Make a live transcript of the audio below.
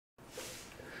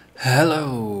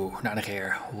Hello, Narnach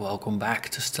here. Welcome back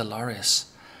to Stellaris.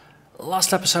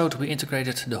 Last episode we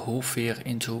integrated the whole sphere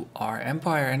into our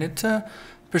empire and it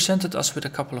presented us with a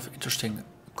couple of interesting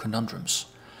conundrums.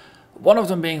 One of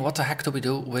them being, what the heck do we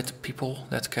do with people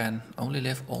that can only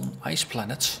live on ice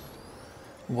planets,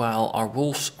 while our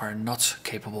wolves are not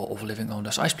capable of living on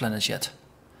those ice planets yet.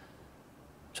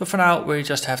 So for now we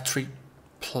just have 3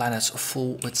 planets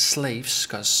full with slaves,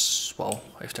 because, well,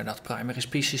 if they're not primary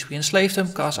species we enslave them,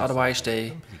 because otherwise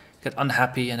they get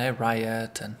unhappy and they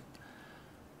riot and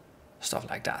stuff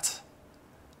like that.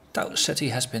 Tau Ceti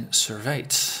has been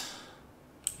surveyed.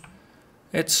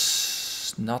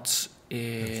 It's not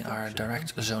in our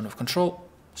direct zone of control,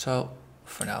 so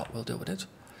for now we'll deal with it.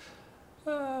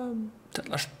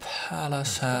 Tetler's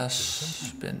Palace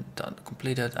has been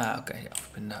completed. Okay, yeah,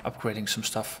 I've been upgrading some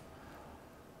stuff.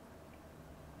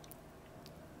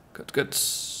 Good.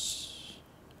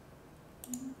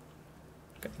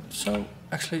 Okay, so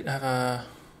actually have a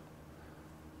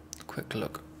quick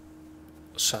look.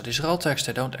 So these Raltecs,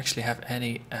 they don't actually have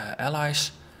any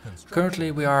allies.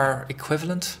 Currently we are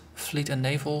equivalent, fleet and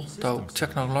naval, though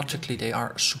technologically they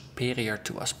are superior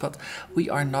to us, but we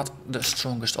are not the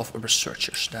strongest of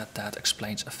researchers. That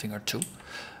explains a thing or two.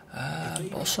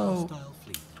 Also,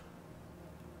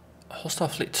 hostile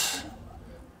fleet.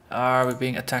 Are we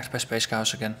being attacked by space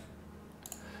cows again?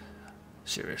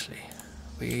 Seriously,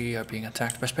 we are being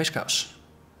attacked by space cows.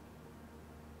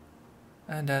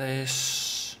 And that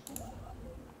is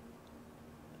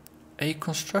a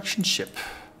construction ship.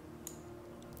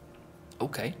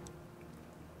 Okay.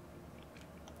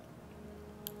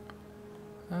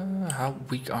 How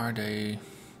weak are they?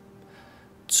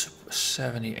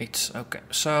 78. Okay,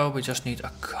 so we just need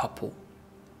a couple.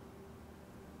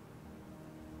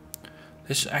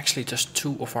 This is actually just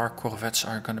 2 of our corvettes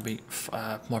are going to be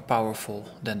more powerful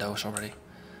than those already.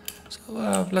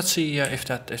 So let's see if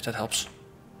that helps.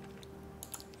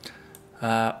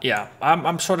 Yeah,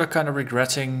 I'm sort of kind of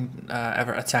regretting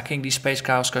ever attacking these space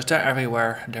cows, because they're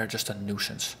everywhere. They're just a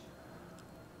nuisance.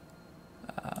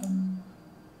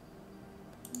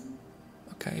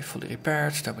 Okay, fully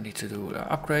repaired. Then we need to do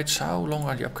upgrades. How long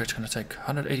are the upgrades going to take?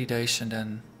 180 days, and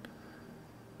then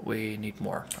we need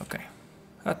more. Okay.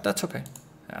 That's okay.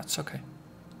 That's okay.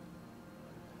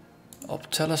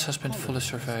 Optelis has been fully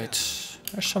surveyed.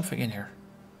 There's something in here.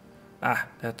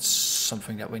 That's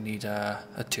something that we need a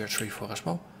tier 3 for as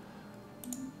well.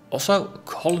 Also,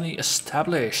 colony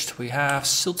established. We have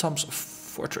Siltam's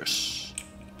fortress.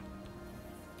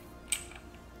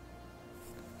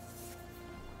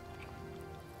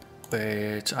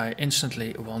 Which I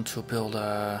instantly want to build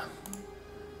a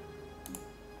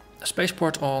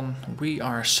spaceport on. We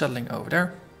are settling over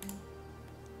there.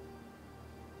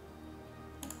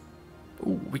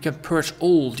 Ooh, we can purge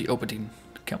all the Obadine,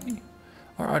 can we?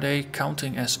 Or are they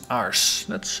counting as ours?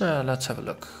 Let's have a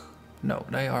look. No,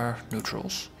 they are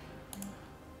neutrals.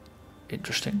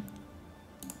 Interesting.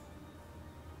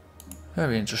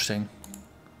 Very interesting.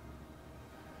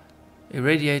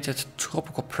 Irradiated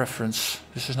tropical preference.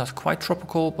 This is not quite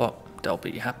tropical, but they'll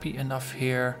be happy enough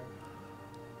here.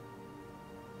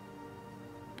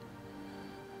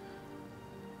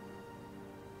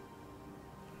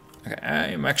 Okay,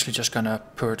 I'm actually just gonna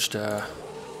purge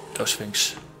those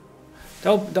things.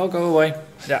 They'll go away.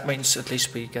 That means at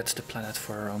least we get the planet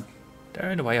for our own. They're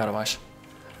in the way otherwise.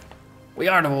 We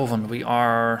are the Wulven. We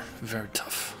are very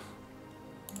tough.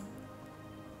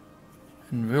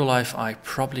 In real life I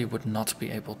probably would not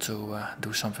be able to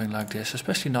do something like this,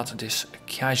 especially not this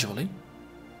casually.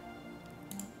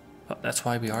 But that's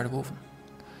why we are the Wulven.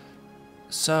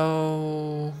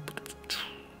 So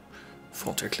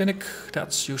Frontier Clinic,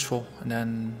 that's useful, and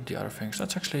then the other things.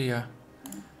 Let's actually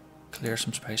clear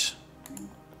some space.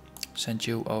 Send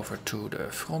you over to the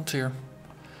frontier,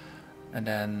 and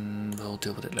then we'll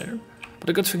deal with it later. But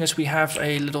the good thing is we have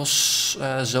a little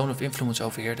zone of influence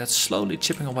over here that's slowly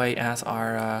chipping away at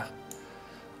our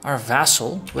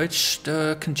vassal, which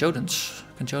the Conjodans,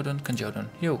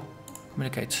 you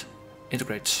communicate,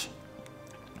 integrate.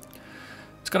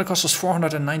 It's gonna cost us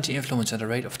 490 influence at a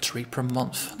rate of 3 per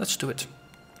month. Let's do it.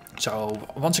 So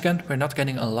once again, we're not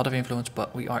getting a lot of influence,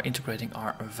 but we are integrating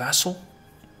our vassal.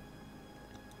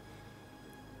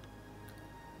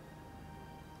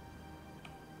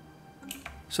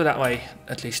 So that way,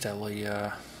 at least they will be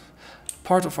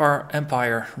part of our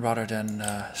empire rather than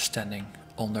standing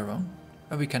on their own.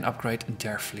 And we can upgrade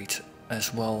their fleet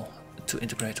as well to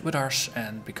integrate with ours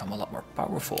and become a lot more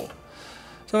powerful.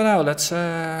 So now let's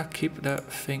keep the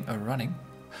thing running.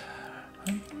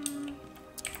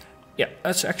 Yeah,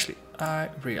 that's actually, I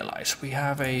realize we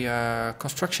have a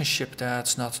construction ship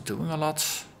that's not doing a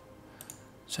lot.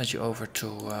 send you over to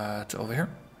over here.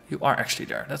 You are actually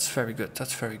there. That's very good.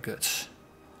 That's very good.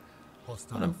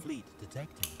 Hostile fleet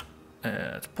detected.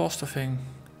 To pause the thing.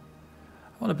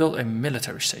 I want to build a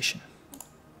military station.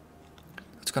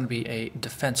 It's going to be a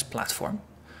defense platform.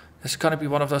 It's going to be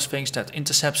one of those things that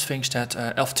intercepts things that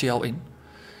FTL in.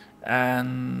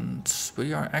 And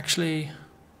we are actually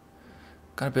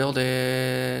going to build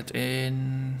it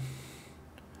in...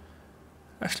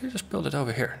 Actually, just build it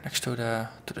over here, next to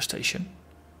the station.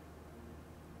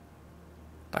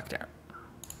 Like there.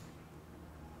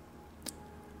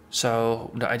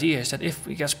 So the idea is that if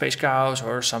we get space cows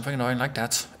or something annoying like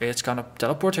that, it's gonna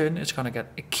teleport in, it's gonna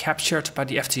get captured by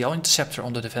the FTL interceptor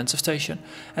on the defensive station,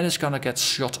 and it's gonna get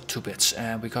shot to bits.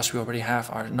 And because we already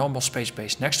have our normal space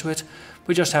base next to it,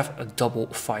 we just have a double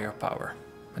firepower.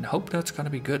 And I hope that's gonna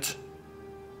be good.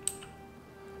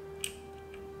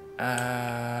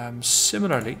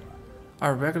 Similarly,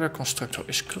 our regular constructor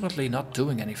is currently not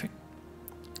doing anything.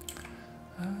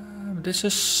 This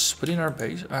is within our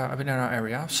base, within our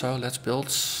area, so let's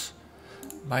build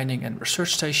mining and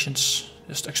research stations.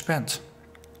 Just expand.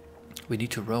 We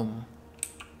need to roam.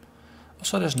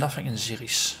 Also, there's nothing in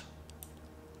Ziris.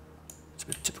 It's a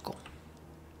bit typical.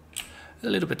 A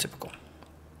little bit typical.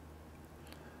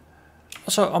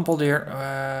 Also, Ampeldeer,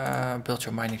 build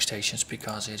your mining stations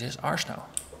because it is ours now.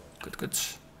 Good, good.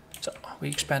 So, we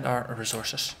expand our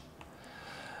resources.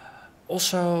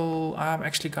 Also, I'm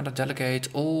actually going to delegate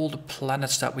all the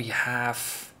planets that we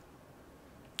have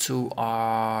to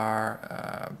our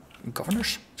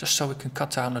governors, just so we can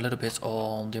cut down a little bit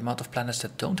on the amount of planets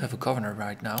that don't have a governor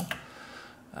right now.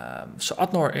 So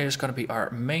Adnor is going to be our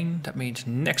main, that means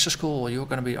Nexus School, you're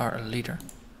going to be our leader.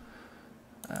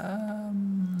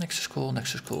 Nexus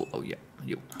School, oh yeah,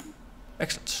 you.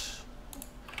 Excellent.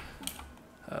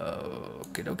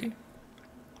 Okie dokie.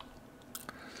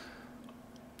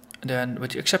 Then,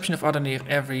 with the exception of Adenir,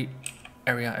 every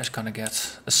area is gonna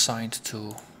get assigned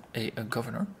to a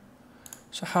governor.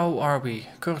 So how are we?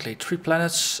 Currently 3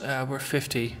 planets, we're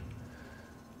 50.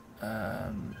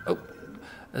 Oh,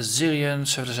 Azirian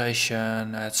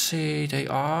civilization, let's see, they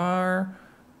are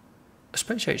a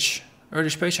space age, early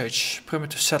space age,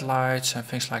 primitive satellites and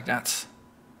things like that.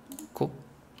 Cool.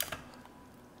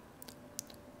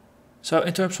 So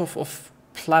in terms of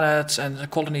planets and the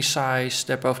colony size,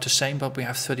 they're both the same, but we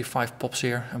have 35 pops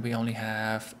here and we only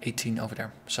have 18 over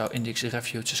there. So Index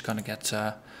Refuge is gonna get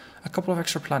a couple of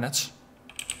extra planets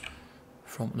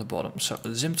from the bottom. So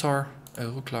Zimtor,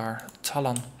 Ruklar,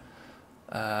 Talon,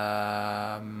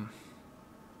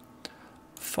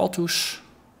 Faltus,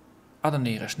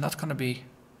 Adenir is not gonna be.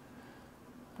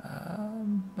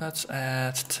 Let's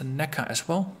add Teneka as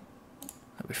well.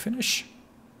 And we finish.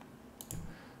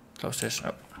 Close this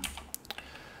up.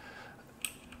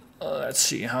 Let's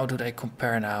see, how do they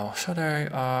compare now? So they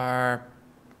are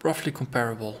roughly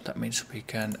comparable. That means we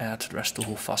can add the rest to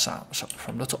Hufasa, so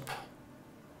from the top.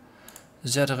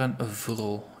 Zederen,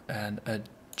 Vru, and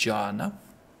Jana.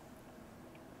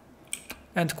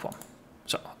 And Quam.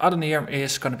 So Adenir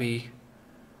is going to be...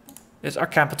 It's our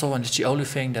capital and it's the only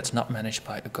thing that's not managed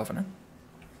by a governor.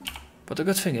 But the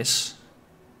good thing is...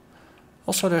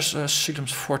 Also there's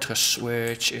Silem's Fortress,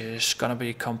 which is going to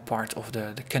become part of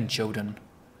the Kenjoden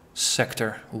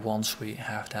sector once we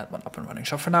have that one up and running.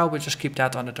 So for now we just keep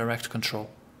that under direct control.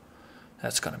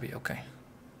 That's gonna be okay.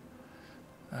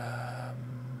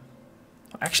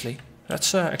 Actually,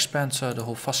 let's expand the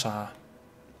whole Fassa.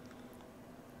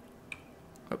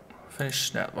 Oh,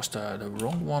 finish. That was the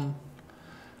wrong one.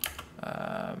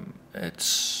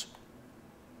 It's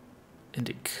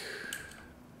Indic.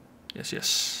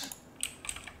 Yes.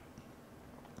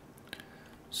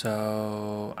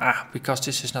 So, because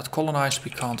this is not colonized,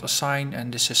 we can't assign,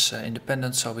 and this is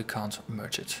independent, so we can't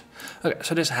merge it. Okay,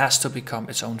 so this has to become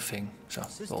its own thing, so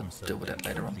we'll deal with that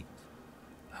later on.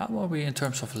 How are we in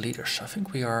terms of leaders? I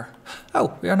think we are...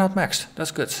 Oh, we are not maxed,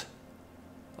 that's good.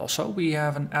 Also, we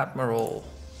have an admiral.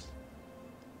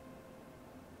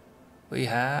 We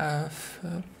have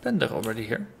Bender already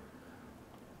here.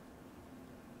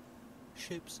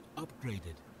 Ships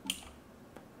upgraded.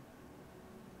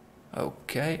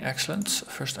 Okay, excellent.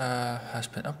 First has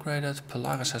been upgraded.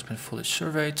 Polaris has been fully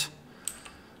surveyed.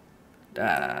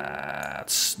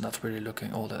 That's not really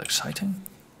looking all that exciting.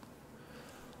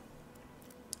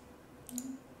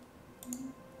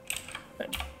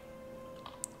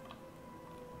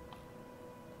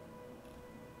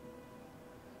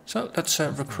 So let's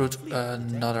recruit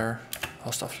another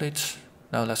hostile fleet.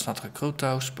 No, let's not recruit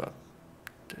those, but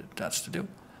that's the deal.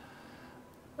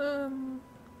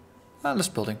 Let's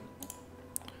building.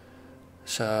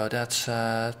 So that's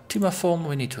Timafon.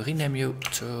 We need to rename you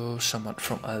to someone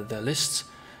from the list.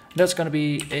 That's gonna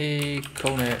be a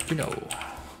Communal.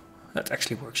 That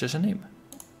actually works as a name.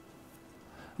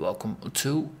 Welcome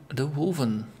to the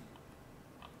Wulven.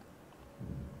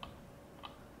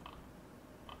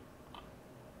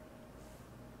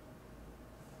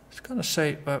 I was gonna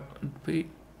say,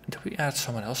 did we add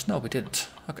someone else? No, we didn't.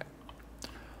 Okay.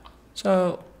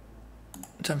 So,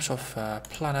 in terms of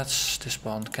planets, this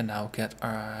bond can now get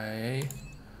a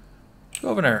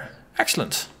governor.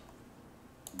 Excellent.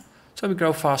 So we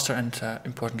grow faster and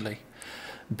importantly,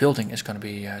 building is going to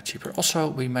be cheaper. Also,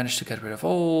 we managed to get rid of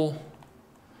all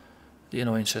the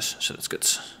annoyances, so that's good.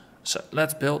 So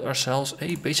let's build ourselves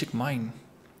a basic mine.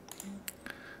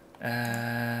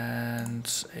 And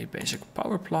a basic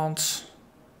power plant.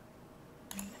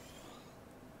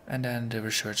 And then the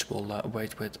research will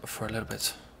wait for a little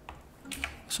bit.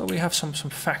 So we have some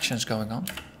factions going on.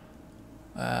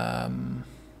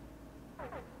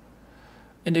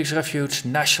 Index Refuge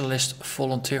Nationalist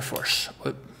Volunteer Force.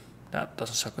 Whoop, that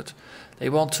doesn't sound good. They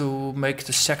want to make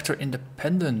the sector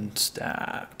independent.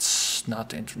 That's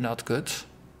not good.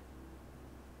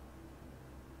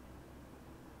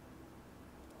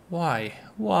 Why?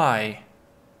 Why?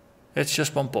 It's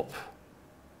just one pop.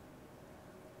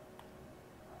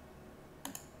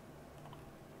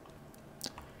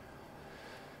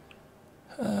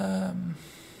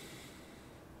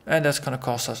 And that's going to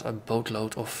cost us a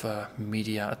boatload of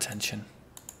media attention.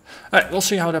 Alright, we'll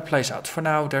see how that plays out. For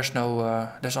now, there's no,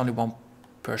 there's only one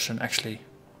person actually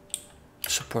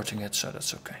supporting it, so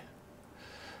that's okay.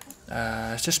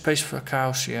 Is this space for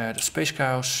cows? Yeah, the space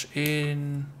cows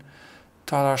in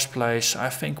Talar's place. I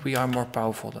think we are more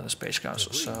powerful than the space cows,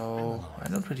 so I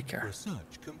don't really care.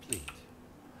 Research complete.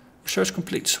 Research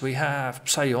complete. We have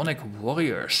psionic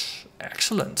warriors.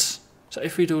 Excellent. So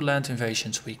if we do land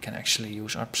invasions, we can actually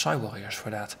use our Psy warriors for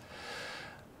that.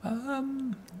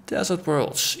 Desert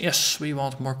worlds. Yes, we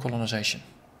want more colonization.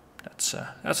 That's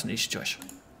an easy choice.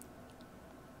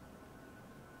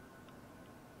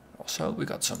 Also, we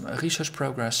got some research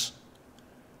progress.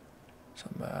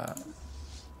 Some.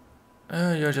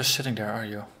 You're just sitting there, are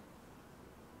you?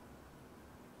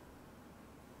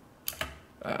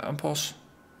 Unpause.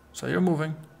 So you're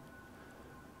moving.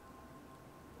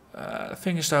 The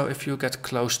thing is though, if you get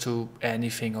close to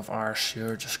anything of ours,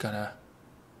 you're just gonna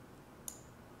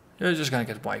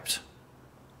get wiped.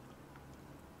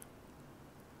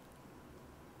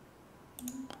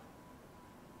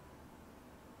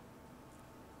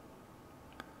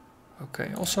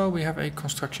 Okay, also we have a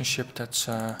construction ship that's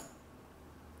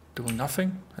doing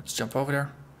nothing. Let's jump over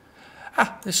there.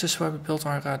 Ah, this is where we built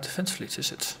our defense fleet,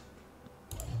 is it?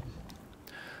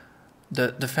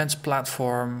 The defense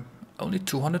platform, only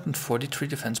 243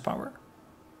 defense power.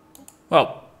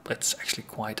 Well, it's actually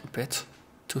quite a bit.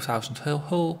 2000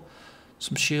 hull,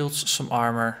 some shields, some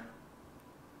armor,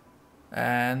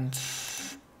 and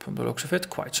from the looks of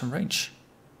it, quite some range.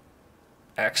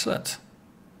 Excellent.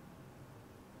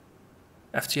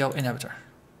 FTL inhibitor.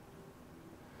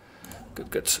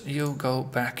 Good, good. You go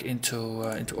back into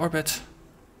orbit.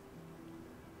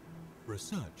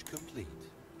 Research complete.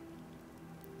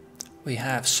 We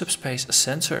have subspace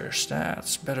sensors.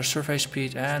 That's better survey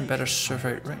speed and better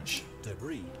survey range.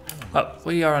 Oh,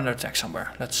 we are under attack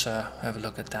somewhere. Let's have a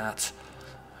look at that.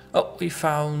 Oh, we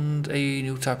found a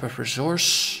new type of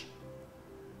resource,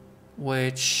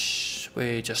 which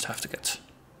we just have to get.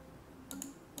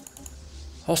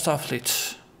 Hostile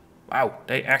fleet. Wow,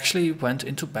 they actually went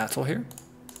into battle here.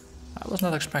 I was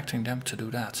not expecting them to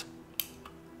do that.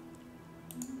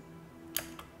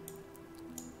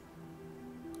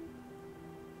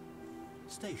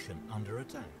 Station under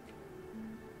attack.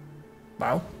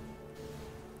 Wow.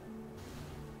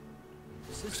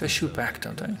 They shoot back,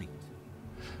 don't they?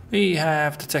 We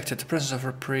have detected the presence of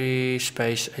a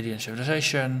pre-space alien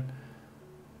civilization.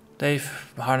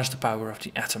 They've harnessed the power of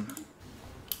the atom.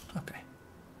 Okay.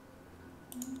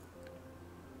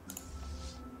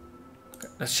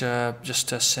 Let's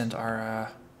just send our...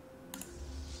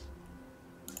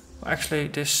 Well, actually,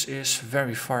 this is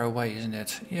very far away, isn't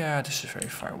it? Yeah, this is very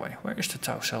far away. Where is the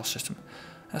Tau cell system?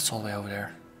 That's all the way over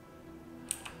there.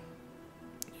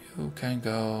 You can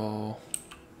go...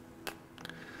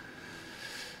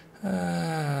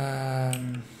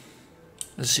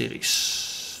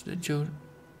 Ceres. Did you?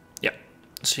 Yeah,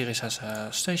 Ceres has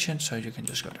a station, so you can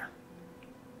just go there.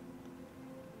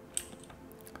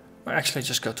 Or actually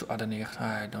just go to Adenir.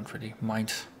 I don't really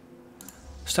mind.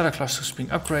 Stellar cluster is being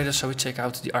upgraded, so we take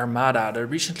out the Armada, the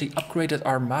recently upgraded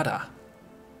Armada,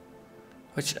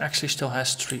 which actually still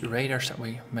has 3 raiders that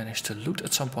we managed to loot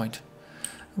at some point.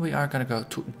 We are gonna go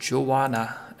to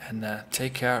Joanna and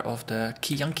take care of the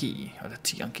Kiyanki, or the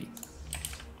Tiyanki.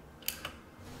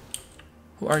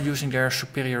 who are using their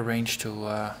superior range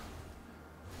to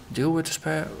deal with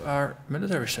our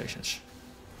military stations.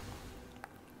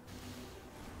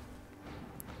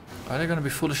 Are they going to be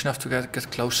foolish enough to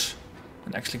get close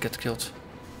and actually get killed?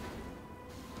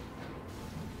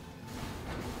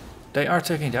 They are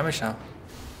taking damage now.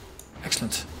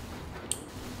 Excellent.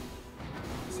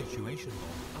 Situation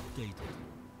log updated.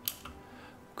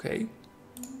 Okay.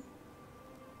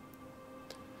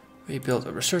 We built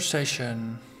a research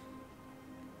station.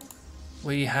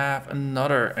 We have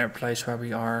another place where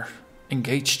we are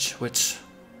engaged with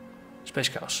space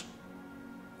cows.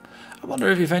 I wonder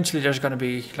if eventually there's going to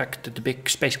be like the big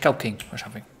space cow king or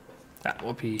something. That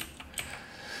would be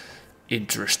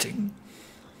interesting.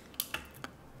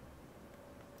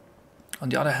 On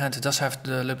the other hand, it does have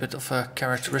the little bit of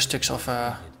characteristics of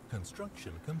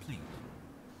Construction complete.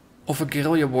 of a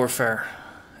guerrilla warfare,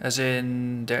 as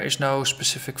in there is no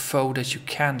specific foe that you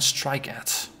can strike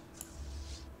at.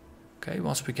 Okay,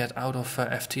 once we get out of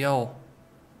FTL,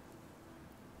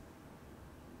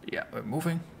 yeah, we're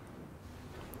moving.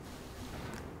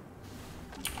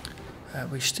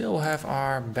 We still have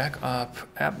our backup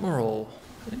admiral.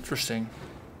 Interesting.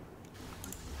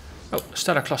 Oh,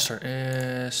 Stellar Cluster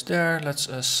is there. Let's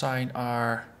assign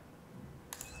our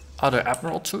other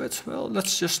admiral to it. Well,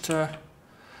 let's just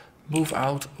move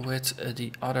out with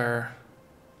the other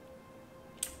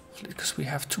fleet, because we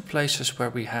have two places where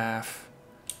we have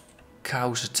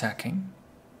cows attacking.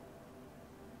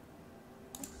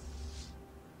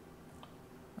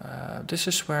 This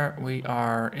is where we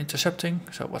are intercepting.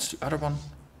 So what's the other one?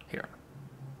 Here.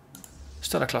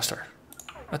 Stellar Cluster.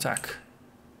 Attack.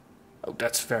 Oh,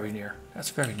 that's very near. That's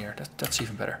very near. That's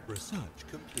even better. Research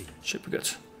complete. Should be good.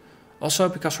 Also,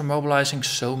 because we're mobilizing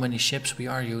so many ships, we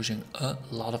are using a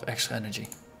lot of extra energy.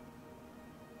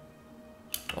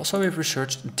 Also, we've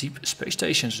researched deep space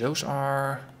stations. Those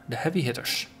are the heavy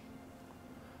hitters.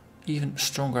 Even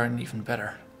stronger and even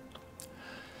better.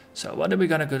 So what are we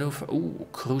gonna go do for... Ooh,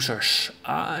 cruisers.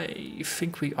 I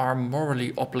think we are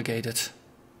morally obligated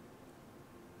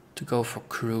to go for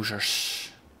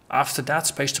cruisers. After that,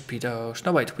 space torpedoes.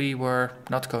 No, wait, we were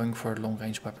not going for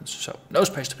long-range weapons. So, no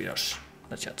space torpedoes.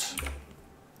 Not yet.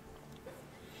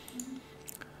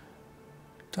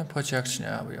 Time projects.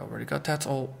 Yeah, we already got that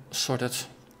all sorted.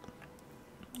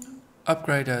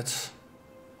 Upgraded.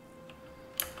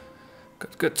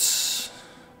 Good, good.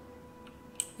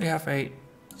 We have a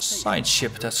side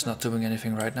ship that's not doing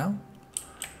anything right now.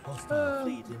 Hostile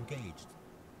fleet engaged.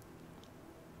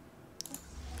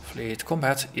 Fleet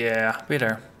combat. Yeah, we're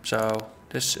there. So,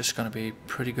 this is gonna be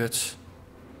pretty good.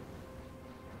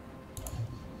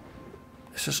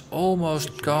 This is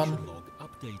almost gone.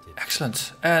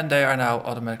 Excellent. And they are now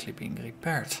automatically being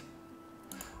repaired.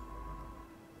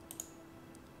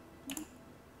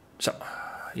 So,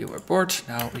 you were bored.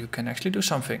 Now you can actually do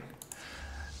something.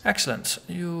 Excellent.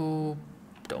 You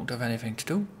don't have anything to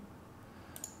do.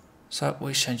 So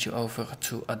we send you over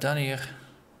to Adanir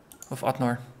of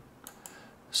Adnor.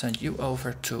 Send you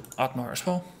over to Adnor as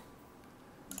well.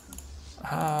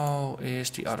 How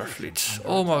is the other fleet?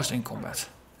 Almost in combat.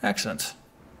 Excellent.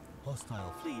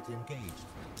 Hostile fleet engaged.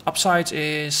 Upside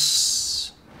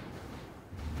is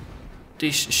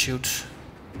these shoot.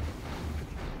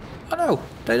 Oh no,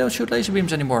 they don't shoot laser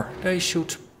beams anymore. They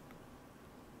shoot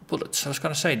bullets. I was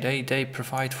gonna say they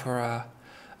provide for a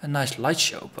nice light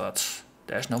show, but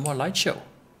there's no more light show.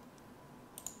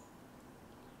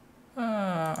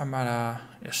 Armada,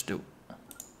 yes, do.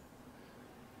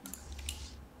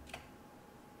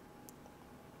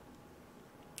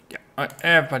 Yeah,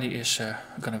 everybody is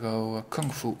gonna go kung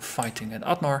fu fighting at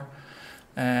Adnor,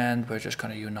 and we're just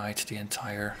gonna unite the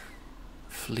entire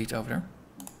fleet over there.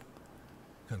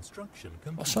 Construction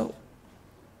complete. Also,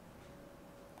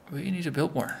 we need to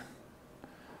build more.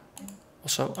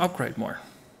 Also, upgrade more.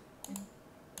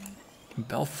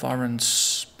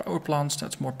 Beltharen's power plants,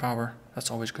 that's more power.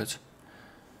 That's always good.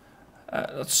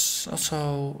 That's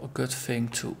also a good thing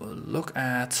to look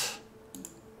at.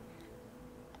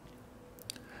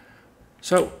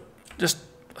 So, just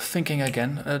thinking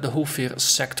again, the Wulven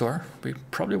sector, we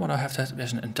probably want to have that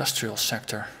as an industrial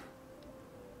sector.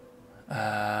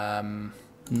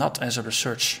 Not as a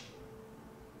research.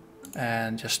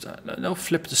 And just no,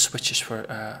 flip the switches for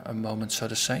a moment, so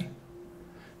to say.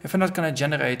 If we're not going to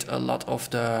generate a lot of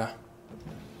the...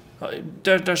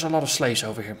 there's a lot of slaves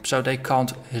over here, so they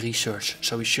can't research.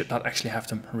 So we should not actually have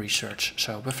them research.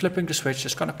 So we're flipping the switch.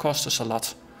 It's going to cost us a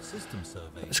lot.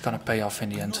 It's going to pay off in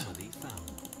the end.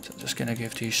 So just going to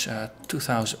give these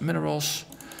 2,000 minerals.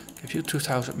 Give you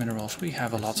 2,000 minerals. We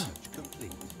have a lot.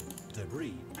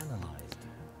 Debris analyzed.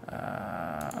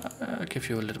 Give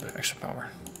you a little bit extra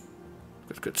power.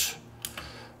 Good, good.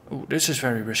 Oh, this is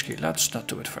very risky. Let's not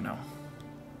do it for now.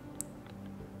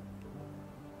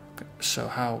 Okay, so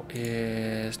how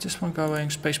is this one going?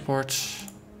 Spaceports.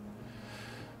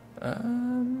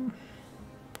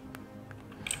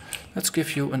 Let's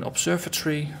give you an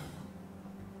observatory.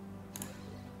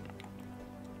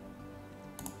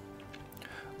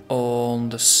 On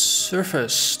the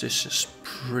surface, this is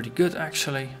pretty good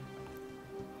actually.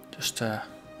 Just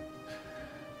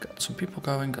got some people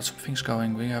going, got some things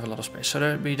going. We have a lot of space, so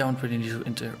that we don't really need to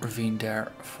intervene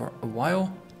there for a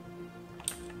while.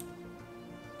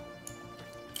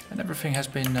 And everything has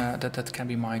been that can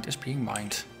be mined is being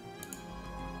mined.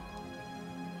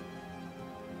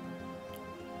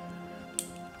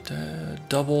 The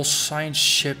double science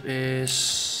ship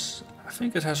is, I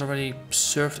think it has already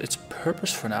served its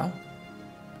purpose for now.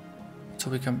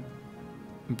 So we can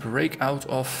break out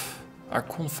of our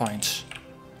confines.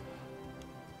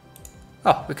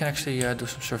 Oh, we can actually do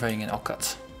some surveying in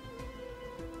Alcat.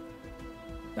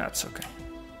 That's okay.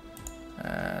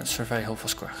 Survey Hova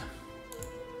Square.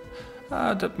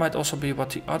 That might also be what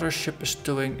the other ship is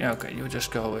doing. Yeah, okay, you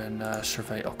just go and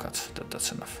survey Alcat.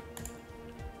 That's enough.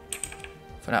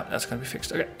 For now, that's gonna be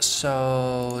fixed. Okay,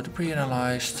 so debris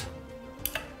analyzed.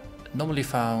 Anomaly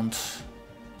found.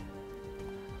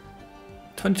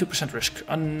 22% risk.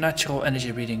 Unnatural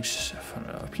energy readings from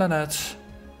our planet.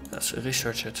 Let's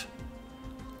research it.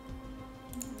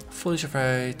 Fully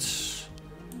surveyed.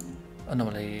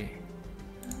 Anomaly.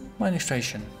 Mining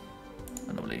station.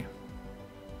 Anomaly.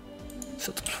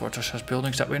 Siltop Fortress has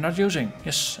buildings that we're not using.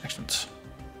 Yes, excellent.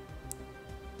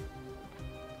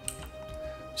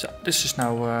 So this is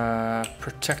now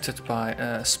protected by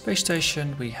a space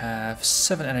station. We have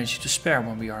 7 energy to spare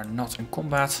when we are not in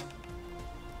combat.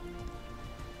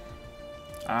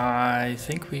 I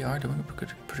think we are doing a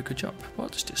pretty good job.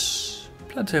 What is this?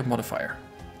 Planetary modifier.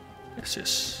 Yes,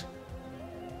 yes.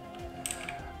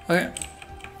 Okay.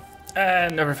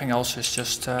 And everything else is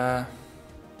just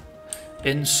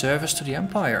in service to the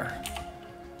Empire.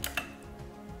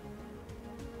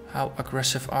 How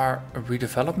aggressive are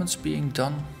redevelopments being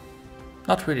done?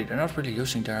 Not really, they're not really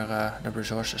using their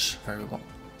resources very well.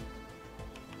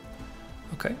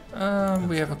 Okay,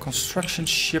 we have a construction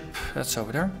ship, that's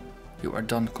over there. You are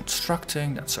done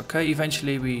constructing, that's okay.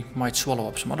 Eventually we might swallow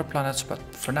up some other planets, but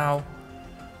for now,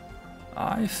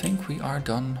 I think we are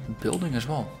done building as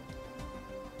well.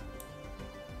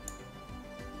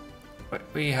 Wait,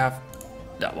 we have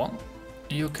that one.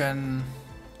 You can...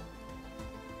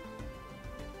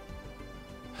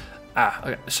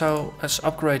 okay, so let's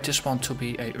upgrade this one to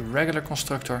be a regular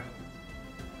constructor.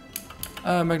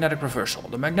 Magnetic reversal.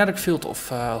 The magnetic field of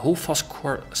Hulfas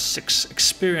Core 6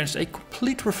 experienced a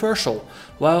complete reversal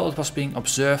while it was being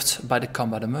observed by the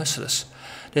Combat Universalis.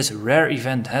 This rare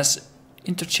event has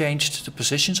interchanged the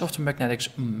positions of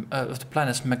the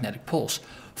planet's magnetic poles.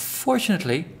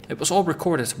 Fortunately, it was all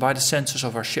recorded by the sensors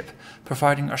of our ship,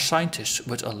 providing our scientists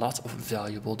with a lot of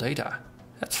valuable data.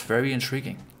 That's very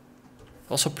intriguing.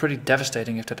 Also pretty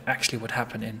devastating if that actually would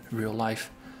happen in real life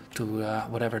to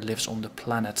whatever lives on the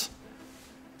planet.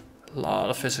 A lot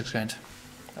of physics gained.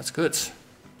 That's good.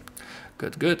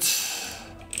 Good, good.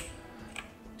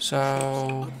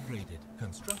 So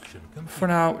for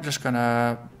now, we're just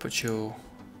gonna put you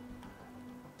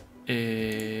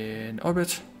in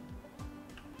orbit.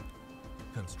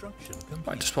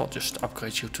 Might as well just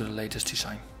upgrade you to the latest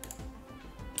design.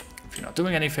 If you're not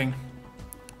doing anything.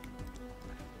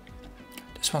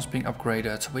 This one's being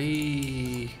upgraded.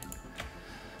 We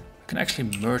can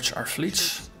actually merge our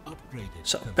fleets.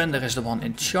 So Pender is the one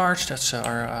in charge. That's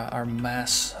our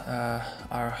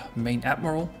main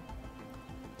admiral.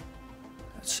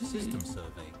 Let's see. System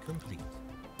survey complete.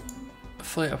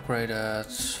 Fully upgraded,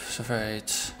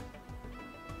 surveyed,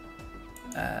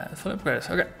 fully upgraded.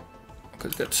 Okay,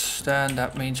 good, good. Then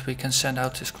that means we can send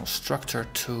out this constructor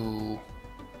to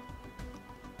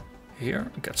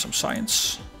here and get some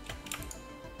science.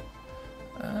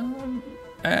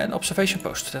 And observation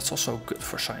post. That's also good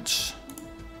for science.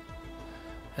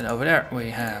 And over there we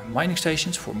have mining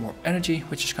stations for more energy,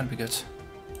 which is going to be good.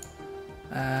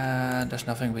 And there's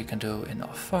nothing we can do in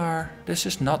Alfar. This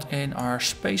is not in our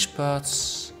space,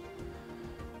 but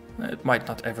it might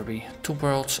not ever be. 2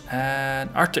 worlds and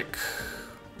Arctic.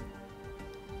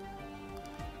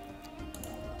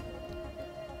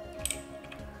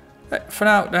 For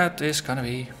now, that is gonna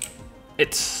be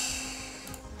it.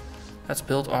 Let's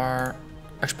build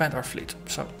expand our fleet.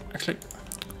 So actually,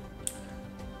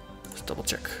 let's double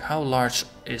check. How large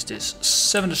is this?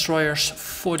 7 destroyers,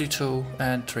 42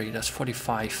 and 3, that's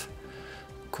 45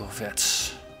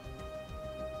 corvettes.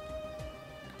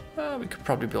 We could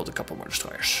probably build a couple more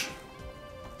destroyers.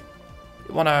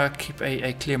 We want to keep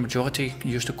a clear majority,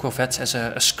 use the corvettes as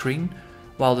a screen,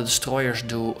 while the destroyers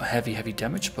do heavy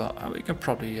damage, but we can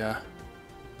probably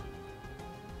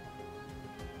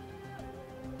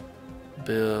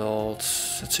build,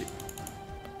 let's see,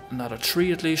 another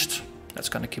 3 at least. That's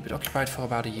gonna keep it occupied for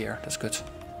about a year, that's good.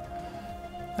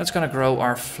 That's gonna grow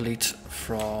our fleet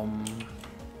from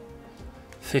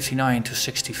 59 to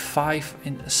 65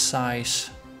 in size,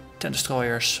 10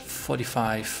 destroyers,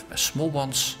 45 small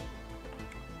ones.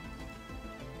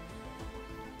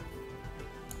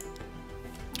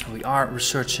 We are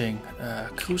researching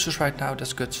cruisers right now,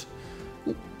 that's good.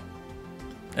 Ooh.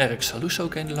 Eric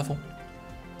Saluso gained a level.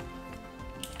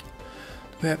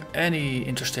 Do we have any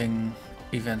interesting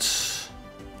events?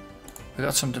 We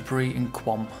got some debris in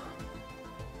Quam.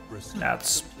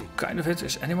 That's kind of it.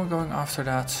 Is anyone going after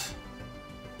that?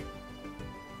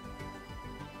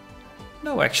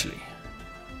 No, actually.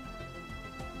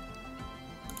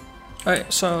 Okay,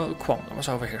 so Quam, that was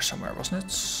over here somewhere, wasn't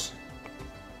it?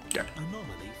 There.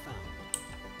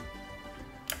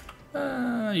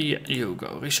 Yeah, you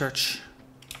go research.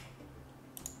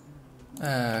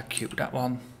 Queue that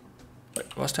one.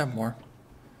 Wait, was there more?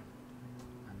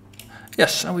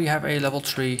 Yes, and we have a level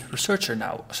 3 researcher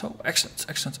now. So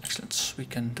excellent. We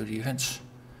can do the events.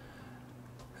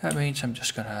 That means I'm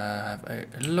just gonna have a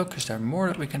look. Is there more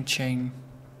that we can chain?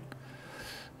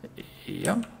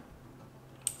 Yeah.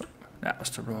 Oh, that was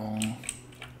the wrong.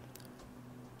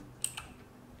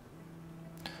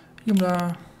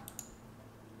 Yumla.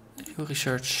 You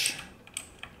research.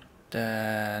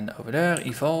 Then over there,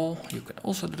 Eval. You can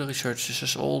also do the research. This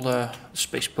is all the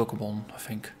space Pokemon, I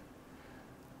think.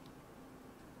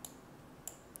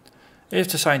 If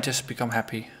the scientists become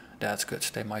happy, that's good.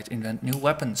 They might invent new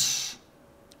weapons.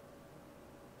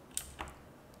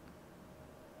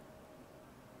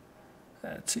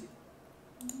 Let's see.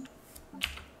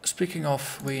 Speaking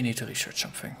of, we need to research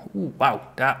something. Ooh, wow,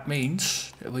 that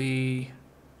means that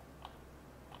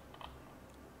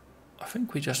I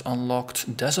think we just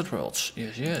unlocked desert worlds.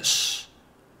 Yes.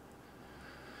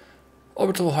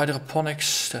 Orbital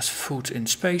hydroponics, there's food in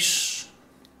space.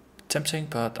 Tempting,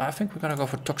 but I think we're gonna go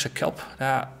for toxic kelp.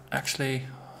 That actually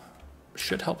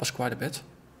should help us quite a bit.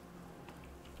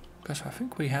 Because I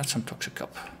think we had some toxic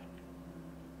kelp.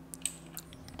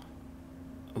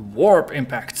 Warp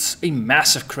impacts. A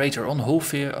massive crater on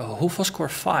Hufoscore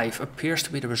 5 appears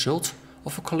to be the result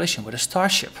of a collision with a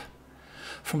starship.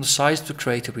 From the size of the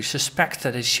crater, we suspect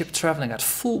that a ship traveling at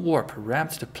full warp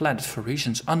rammed the planet for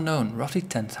reasons unknown roughly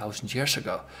 10,000 years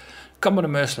ago.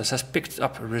 Communal Merciless has picked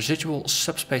up residual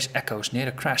subspace echoes near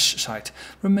the crash site,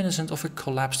 reminiscent of a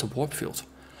collapsed warp field.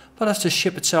 But as the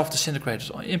ship itself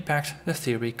disintegrated on impact, the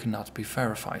theory cannot be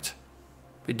verified.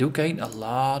 We do gain a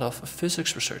lot of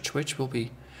physics research, which will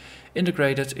be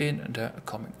integrated in the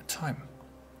coming time.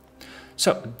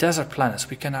 So, desert planets,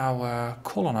 we can now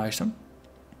colonize them.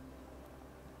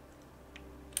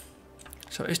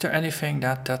 So is there anything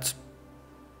that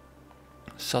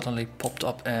suddenly popped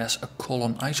up as a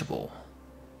colonizable?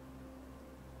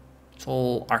 It's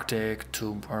all Arctic,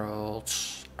 tomb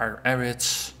worlds,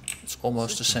 arids, it's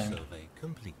almost the same.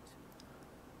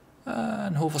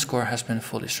 And Hufoscore has been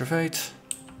fully surveyed.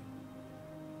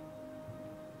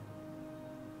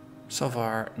 So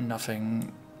far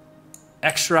nothing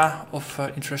extra of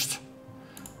interest.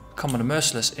 Communal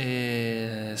Merciless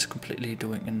is completely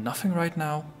doing nothing right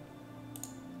now.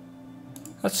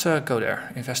 Let's go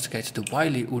there, investigate the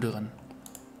wily Oederen.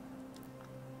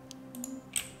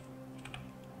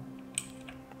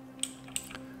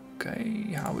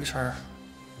 Okay, how is our...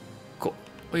 Cool,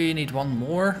 we need one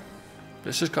more.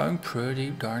 This is going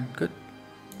pretty darn good.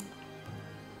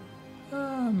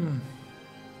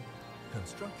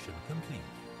 Construction complete.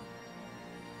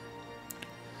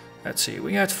 Let's see,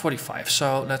 we had 45,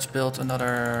 so let's build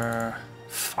another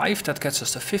 5, that gets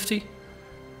us to 50.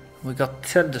 We got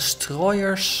 10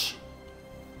 destroyers.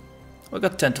 We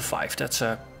got 10 to 5. That's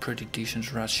a pretty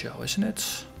decent ratio, isn't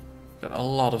it? Got a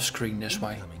lot of screen this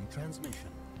way.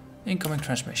 Incoming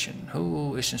transmission.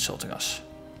 Who is insulting us?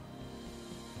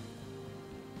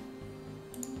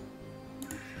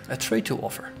 A trade to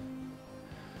offer.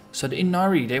 So the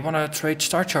Inari, they want to trade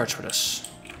Star Charge with us.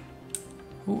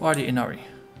 Who are the Inari?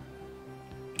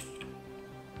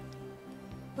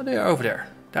 Oh, they are over there.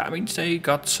 That means they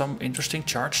got some interesting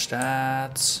charge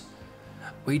that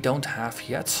we don't have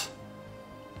yet.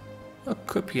 That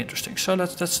could be interesting. So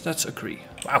let's agree.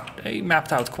 Wow, they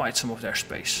mapped out quite some of their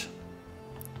space.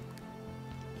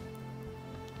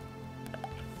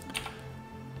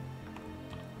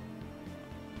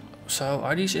 So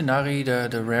are these Inari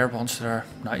the rare ones that are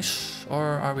nice?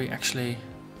 Or are we actually...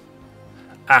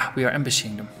 Ah, we are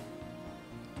embussying them.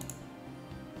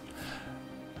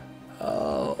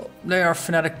 They are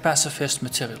fanatic pacifist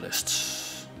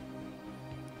materialists.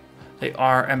 They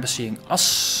are embassying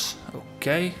us.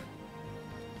 Okay.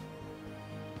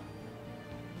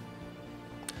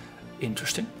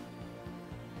 Interesting.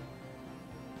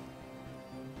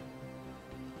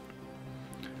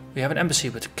 We have an embassy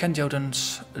with the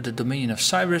Kenjodans, the Dominion of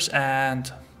Cyrus,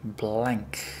 and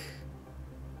blank.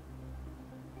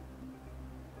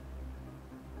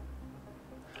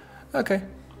 Okay.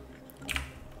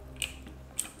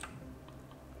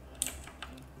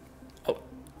 Oh,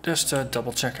 just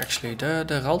double check actually the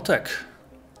Galactic.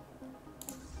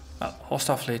 Oh,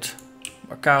 hostile fleet.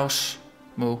 Marcaus.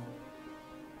 Mu.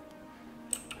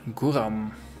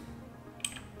 Guram.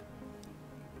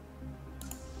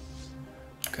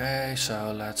 Okay,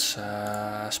 so let's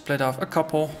split off a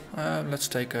couple. Let's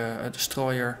take a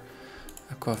destroyer,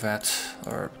 a corvette,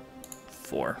 or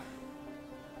 4,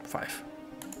 5.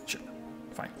 Sure,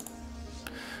 fine.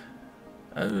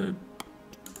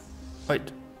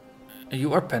 Wait,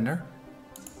 you are Pender?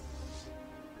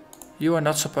 You are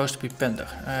not supposed to be Pender.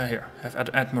 Here, have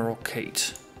Admiral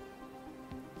Kate.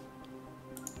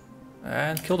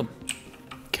 And kill them.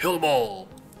 Kill them all!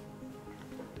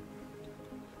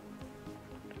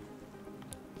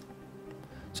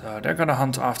 So they're gonna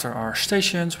hunt after our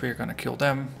stations, we're gonna kill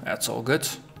them, that's all good.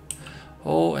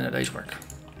 All in a day's work.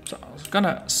 So I was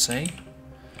gonna say,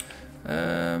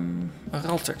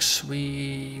 Galactics,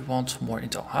 we want more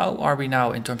intel. How are we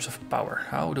now in terms of power?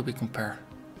 How do we compare?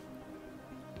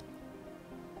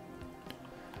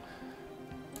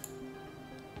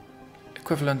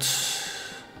 Equivalent.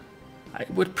 I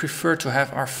would prefer to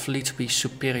have our fleet be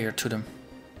superior to them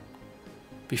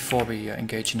before we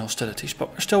engage in hostilities, but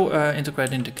we're still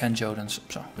integrating the Kenjodans,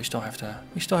 so we still have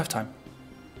time.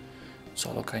 It's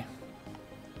all okay.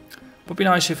 Would be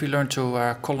nice if we learn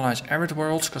to colonize arid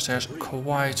worlds, because there's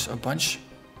quite a bunch.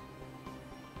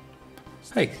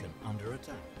 Hey. Under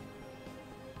attack.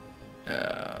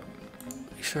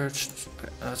 Research.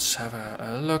 Let's have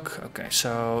a look. Okay,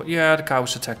 so yeah, the cow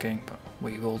is attacking, but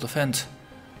we will defend.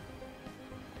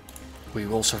 We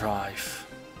will survive.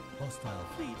 Hostile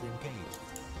fleet engaged.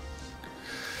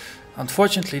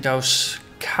 Unfortunately, those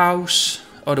cows,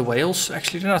 or the whales,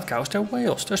 actually they're not cows, they're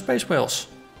whales, they're space whales.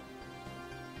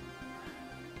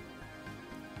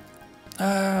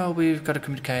 We've got a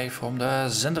communique from the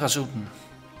Zendrazuden.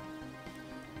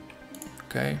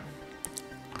 Okay.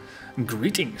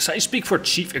 Greetings, I speak for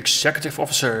Chief Executive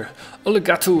Officer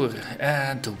Oligatur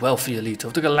and the wealthy elite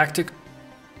of the Galactic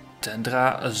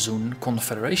Zone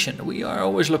Confederation. We are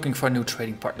always looking for new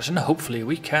trading partners, and hopefully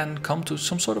we can come to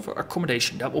some sort of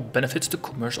accommodation that will benefit the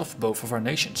commerce of both of our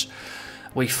nations.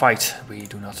 We fight, we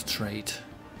do not trade.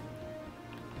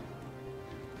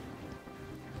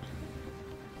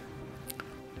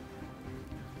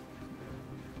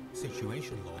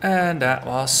 Situation log. And that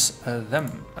was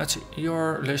them. Let's see,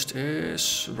 your list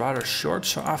is rather short,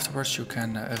 so afterwards you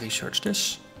can research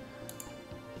this.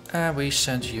 And we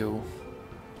send you...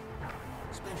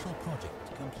 Special project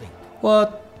complete.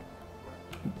 What?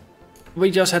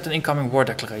 We just had an incoming war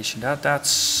declaration.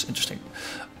 That's interesting.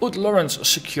 Oud Lawrence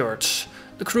secured.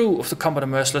 The crew of the Combat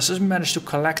Merciless has managed to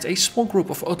collect a small group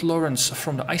of Oud Lawrence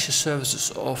from the ISIS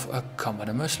services of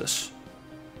Combat Merciless.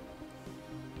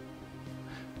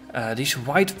 These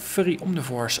white furry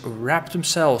omnivores wrap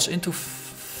themselves into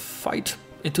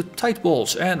tight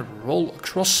balls and roll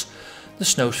across the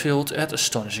snowfield at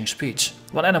astonishing speeds.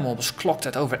 One animal was clocked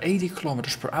at over 80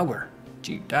 kilometers per hour.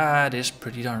 Gee, that is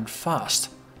pretty darn fast.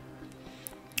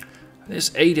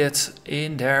 This aided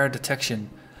in their detection,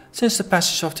 since the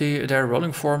passage of their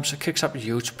rolling forms kicks up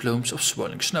huge plumes of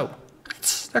swirling snow.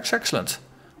 That's excellent.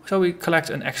 So we collect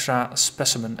an extra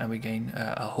specimen and we gain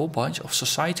a whole bunch of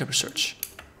society research.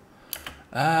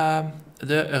 The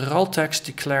Raltex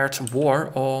declared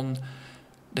war on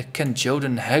the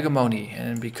Kenjodan hegemony,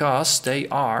 and because they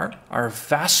are our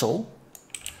vassal,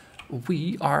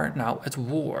 we are now at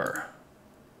war.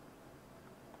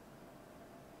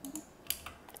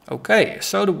 Okay,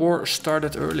 so the war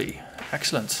started early.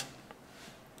 Excellent.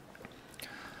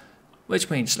 Which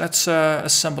means let's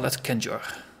assemble at Kenjor.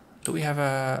 Do we have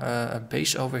a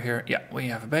base over here? Yeah, we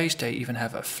have a base. They even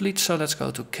have a fleet, so let's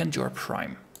go to Kenjor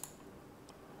Prime.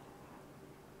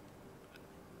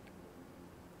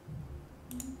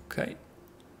 Okay.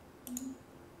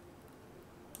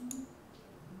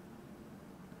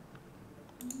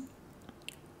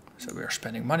 So we are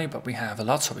spending money, but we have a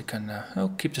lot, so we can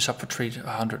keep this up for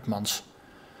 300 months.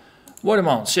 War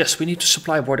demands. Yes, we need to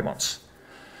supply war demands.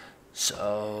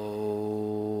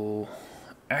 So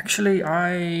actually,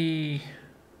 I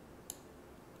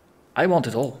want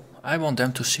it all. I want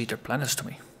them to cede their planets to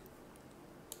me.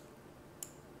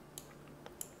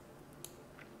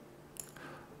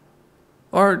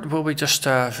 Or will we just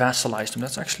vassalize them?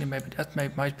 That's actually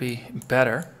might be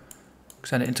better,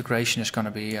 because then the integration is going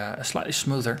to be slightly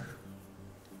smoother.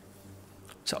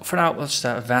 So for now, let's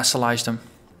vassalize them.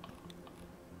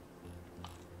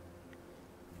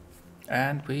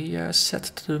 And we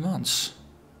set the demands.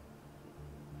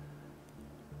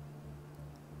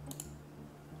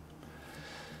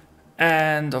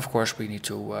 And of course we need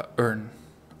to earn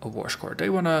a war score. They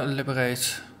want to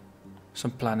liberate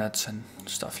some planets and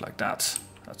stuff like that.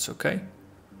 That's okay.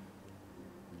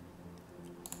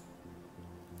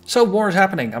 So war is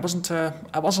happening. I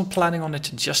wasn't planning on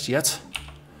it just yet.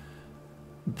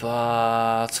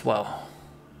 But well,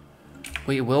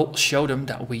 we will show them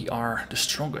that we are the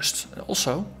strongest.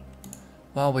 Also,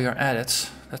 while we are at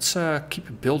it, let's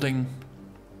keep building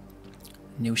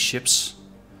new ships.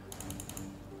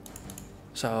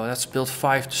 So let's build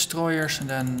 5 destroyers and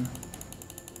then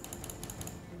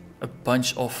a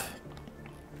bunch of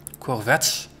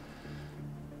corvettes.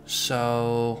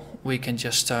 So we can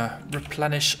just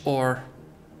replenish or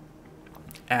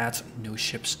add new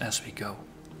ships as we go.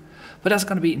 But that's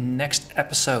going to be next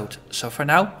episode. So for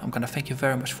now, I'm going to thank you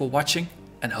very much for watching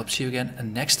and hope to see you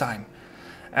again next time.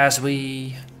 As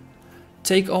we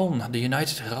take on the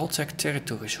United Galactic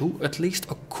territories, who, at least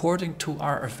according to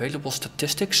our available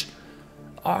statistics,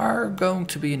 are going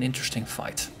to be an interesting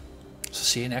fight. So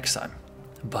see you next time.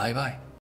 Bye bye.